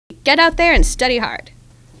get out there and study hard.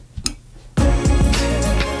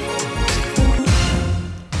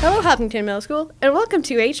 Hello, Hopkinton Middle School, and welcome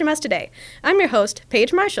to HMS Today. I'm your host,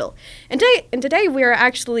 Paige Marshall, and today we are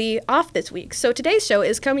actually off this week, so today's show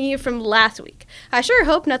is coming to you from last week. I sure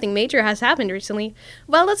hope nothing major has happened recently.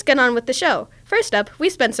 Well, let's get on with the show. First up, we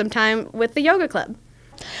spent some time with the yoga club.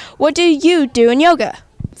 What do you do in yoga?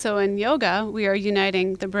 So in yoga, we are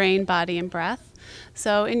uniting the brain, body, and breath.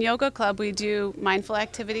 So in Yoga Club, we do mindful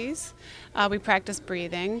activities, we practice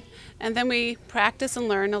breathing, and then we practice and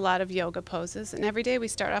learn a lot of yoga poses. And every day we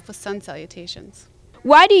start off with sun salutations.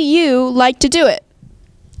 Why do you like to do it?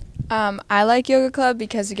 I like Yoga Club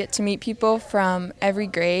because you get to meet people from every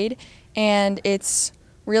grade, and it's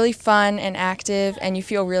really fun and active, and you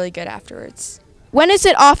feel really good afterwards. When is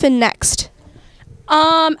it often next?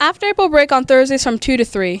 After April break on Thursdays from 2 to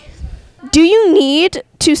 3. Do you need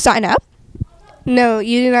to sign up? No,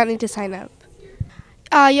 you do not need to sign up.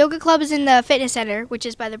 Yoga Club is in the fitness center, which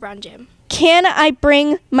is by the Brown Gym. Can I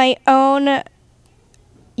bring my own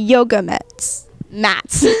yoga mats?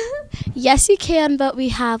 Yes, you can, but we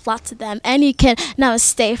have lots of them, and you can now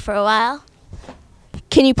stay for a while.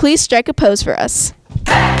 Can you please strike a pose for us?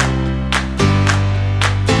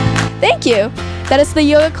 Thank you. That is the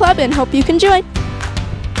Yoga Club, and hope you can join.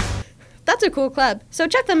 That's a cool club, so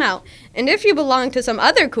check them out. And if you belong to some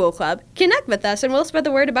other cool club, connect with us and we'll spread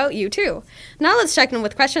the word about you too. Now let's check in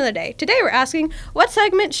with question of the day. Today we're asking, what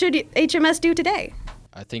segment should HMS do today?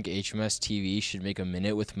 I think HMS TV should make a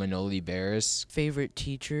minute with Manoli Barris. Favorite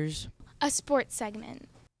teachers. A sports segment.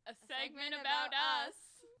 A segment about us.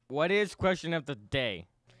 What is question of the day?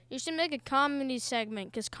 You should make a comedy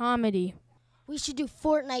segment, because comedy. We should do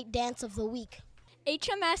Fortnite Dance of the Week.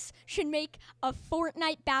 HMS should make a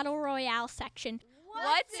Fortnite Battle Royale section.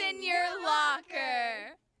 What's in your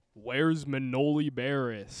locker? Where's Manoli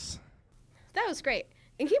Barris? That was great.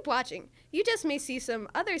 And keep watching. You just may see some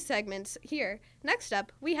other segments here. Next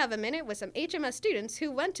up, we have a minute with some HMS students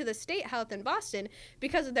who went to the State House in Boston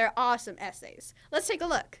because of their awesome essays. Let's take a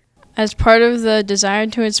look. As part of the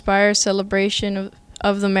Design to Inspire celebration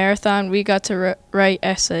of the marathon, we got to write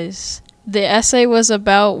essays. The essay was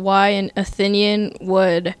about why an Athenian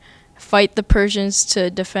would fight the Persians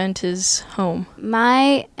to defend his home.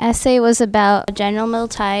 My essay was about General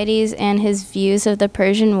Miltiades and his views of the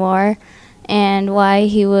Persian War and why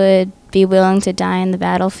he would be willing to die in the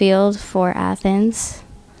battlefield for Athens.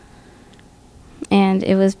 And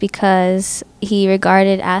it was because he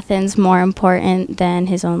regarded Athens more important than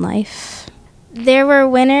his own life. There were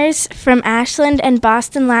winners from Ashland and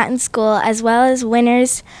Boston Latin School, as well as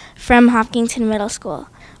winners from Hopkinton Middle School.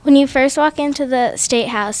 When you first walk into the State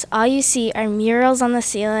House, all you see are murals on the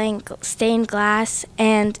ceiling, stained glass,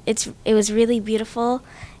 and it was really beautiful,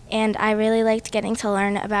 and I really liked getting to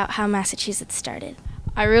learn about how Massachusetts started.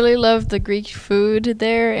 I really loved the Greek food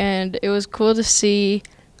there, and it was cool to see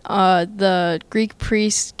the Greek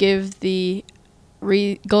priests give the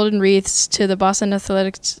golden wreaths to the Boston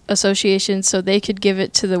Athletics Association so they could give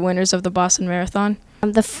it to the winners of the Boston Marathon.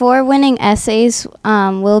 The 4 winning essays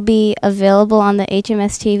will be available on the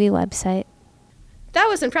HMS TV website. That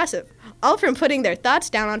was impressive, all from putting their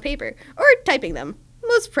thoughts down on paper, or typing them,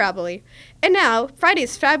 most probably. And now,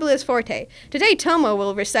 Friday's fabulous forte. Today, Tomo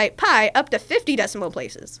will recite pi up to 50 decimal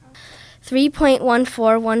places.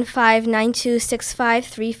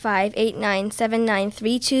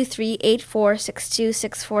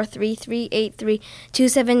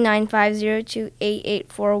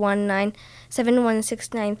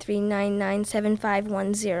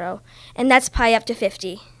 And that's pi up to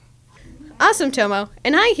 50. Awesome, Tomo.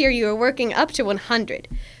 And I hear you are working up to 100.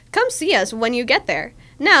 Come see us when you get there.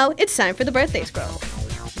 Now, it's time for the birthday scroll.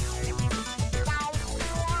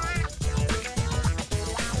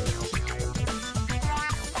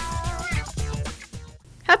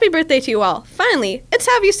 Happy birthday to you all. Finally, it's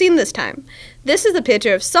Have You Seen This time. This is a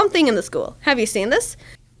picture of something in the school. Have you seen this?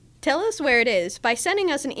 Tell us where it is by sending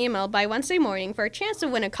us an email by Wednesday morning for a chance to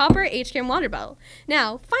win a copper HCAM water bottle.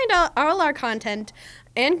 Now, find out all our content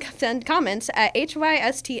and send comments at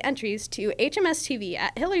HYST entries to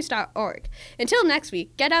hmstv@hillers.org. Until next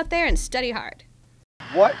week, get out there and study hard.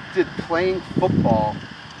 What did playing football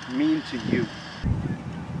mean to you?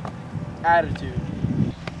 Attitude.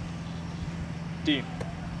 Team.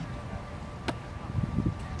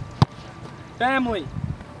 Family.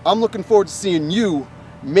 I'm looking forward to seeing you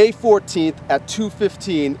May 14th at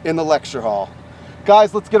 2:15 in the lecture hall.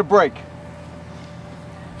 Guys, let's get a break.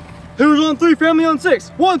 Who's on 3, family on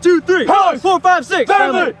 6? 1, 2, 3. 4, 5, 6.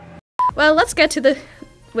 Family. Well, let's get to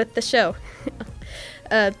with the show.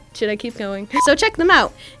 Should I keep going? So check them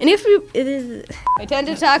out. And if you, I tend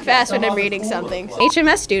to talk fast when I'm reading something.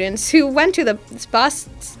 HMS students who went to the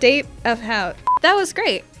state of how. That was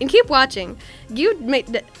great. And keep watching. You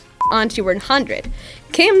made it onto 100.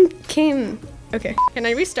 Came. Okay. Can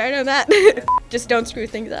I restart on that? Just don't screw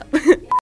things up.